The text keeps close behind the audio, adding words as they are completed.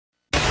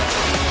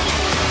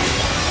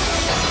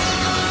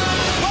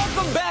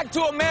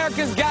to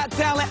America's Got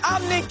Talent.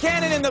 I'm Nick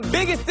Cannon, and the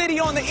biggest city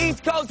on the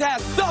East Coast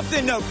has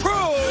something to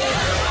prove.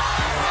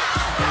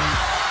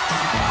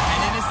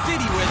 And in a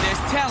city where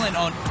there's talent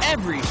on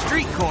every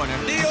street corner,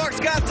 New York's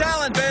got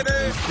talent, baby.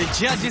 the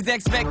judges'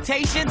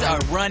 expectations are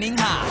running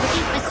high.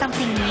 Looking for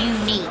something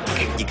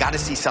unique. You got to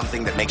see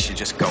something that makes you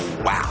just go,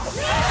 wow.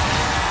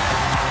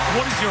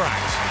 What is your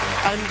act?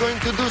 I'm going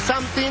to do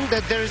something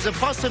that there is a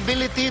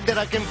possibility that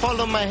I can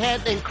fall on my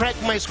head and crack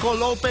my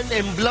skull open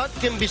and blood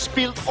can be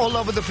spilled all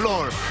over the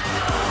floor.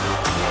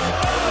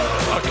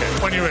 Okay,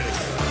 when you're ready.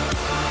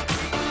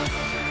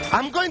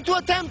 I'm going to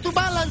attempt to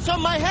balance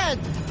on my head,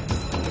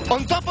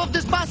 on top of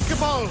this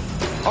basketball,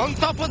 on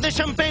top of the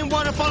champagne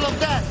waterfall of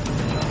death.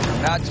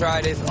 Now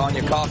try this on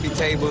your coffee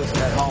tables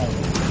at home.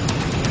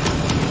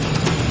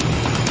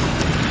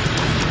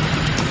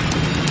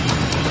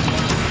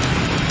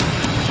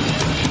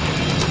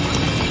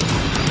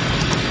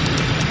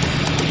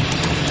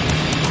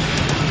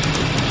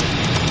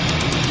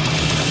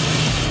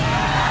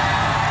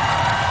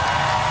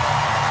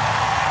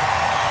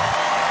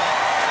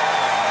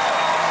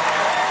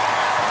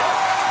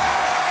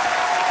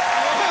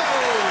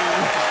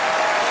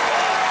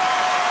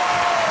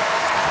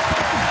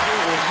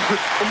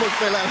 Almost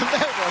fell out of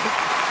that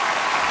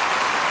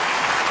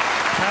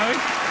Harry?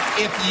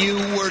 If you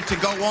were to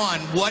go on,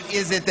 what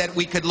is it that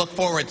we could look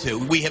forward to?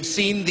 We have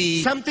seen the...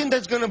 one. Something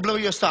that's going to blow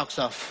your socks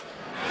off.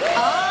 Oh.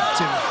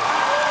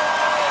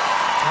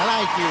 I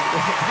like you.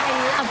 I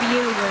love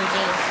you,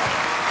 Rudi.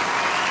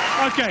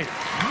 Okay,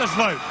 let's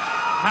vote.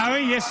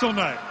 Harry, yes or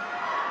no?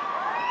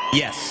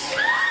 Yes.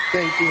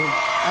 Thank you.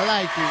 I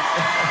like you.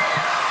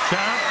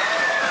 Sharon?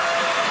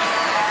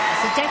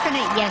 It's a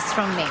definite yes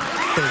from me.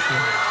 Thank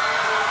you.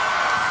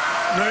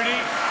 Rudi?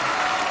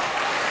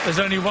 There's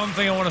only one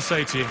thing I want to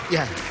say to you.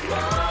 Yeah.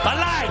 I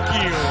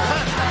like you!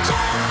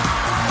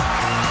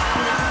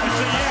 It's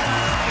a yes.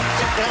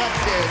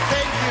 That's it.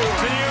 Thank you.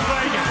 To you,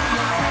 Vegas.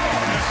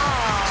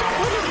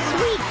 What a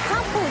sweet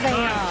couple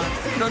they are.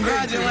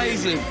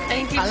 Congratulations.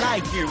 Thank you. I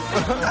like you.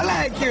 I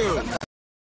like you.